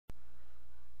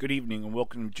Good evening and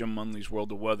welcome to Jim Munley's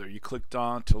World of Weather. You clicked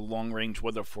on to the long-range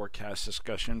weather forecast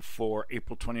discussion for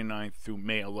April 29th through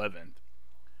May 11th.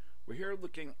 We're here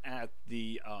looking at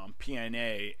the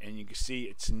PNA, and you can see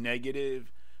it's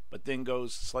negative, but then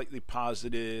goes slightly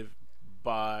positive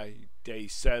by day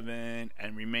 7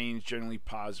 and remains generally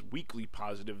weekly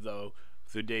positive though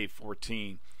through day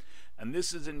 14. And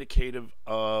this is indicative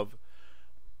of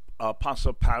a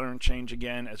possible pattern change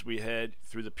again as we head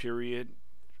through the period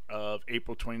of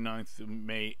April 29th through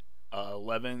May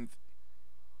 11th,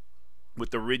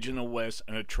 with the ridge in the west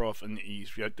and a trough in the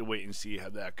east. We have to wait and see how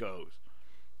that goes.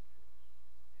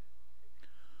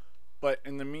 But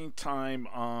in the meantime,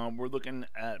 we're looking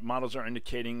at models are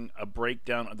indicating a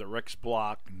breakdown of the Rex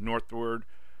block northward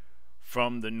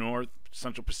from the north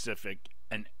central Pacific,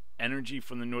 and energy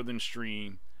from the northern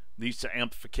stream leads to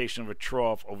amplification of a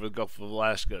trough over the Gulf of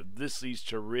Alaska. This leads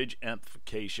to ridge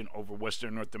amplification over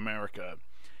western North America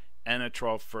and a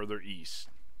trough further east.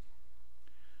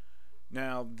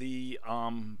 Now, the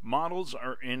models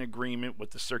are in agreement with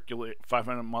the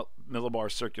 500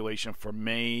 millibar circulation for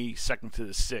May 2nd to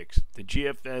the 6th. The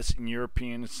GFS and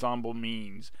European ensemble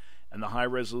means and the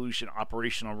high-resolution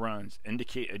operational runs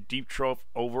indicate a deep trough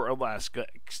over Alaska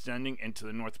extending into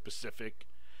the North Pacific,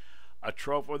 a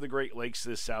trough over the Great Lakes to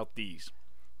the southeast.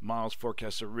 Models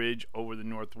forecast a ridge over the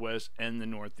northwest and the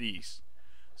northeast.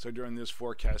 So during this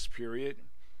forecast period,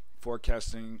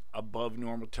 forecasting above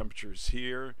normal temperatures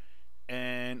here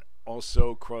and also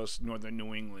across northern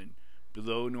New England.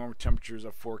 Below normal temperatures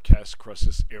are forecast across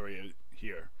this area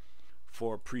here.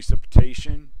 For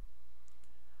precipitation,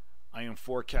 I am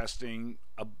forecasting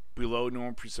a below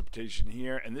normal precipitation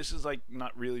here, and this is like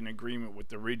not really in agreement with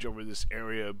the ridge over this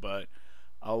area, but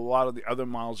a lot of the other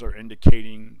models are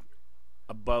indicating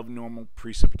above normal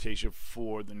precipitation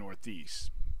for the northeast.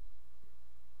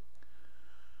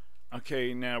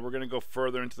 Okay, now we're going to go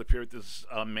further into the period. This is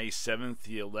May 7th,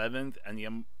 the 11th,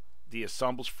 and the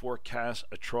ensembles forecast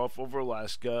a trough over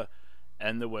Alaska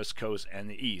and the west coast and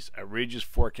the east. A ridge is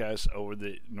forecast over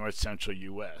the north central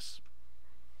U.S.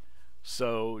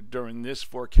 So during this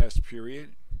forecast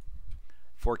period,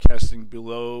 forecasting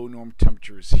below normal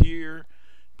temperatures here,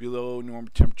 below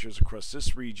normal temperatures across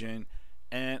this region,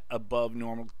 and above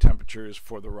normal temperatures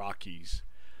for the Rockies.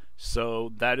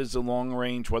 So that is the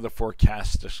long-range weather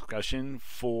forecast discussion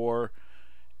for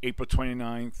April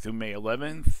 29th through May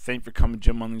 11th. Thank you for coming to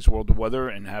Jim Munley's World of Weather,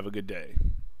 and have a good day.